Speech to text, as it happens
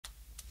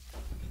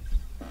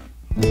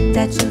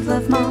Dad should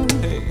love mom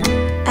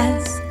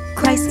as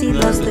Christ he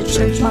loves the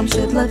church. Mom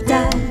should love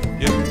dad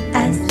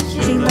as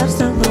she loves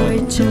the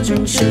Lord.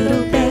 Children should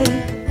obey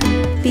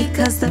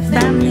because the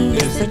family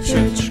is the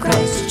church.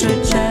 Christ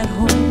church at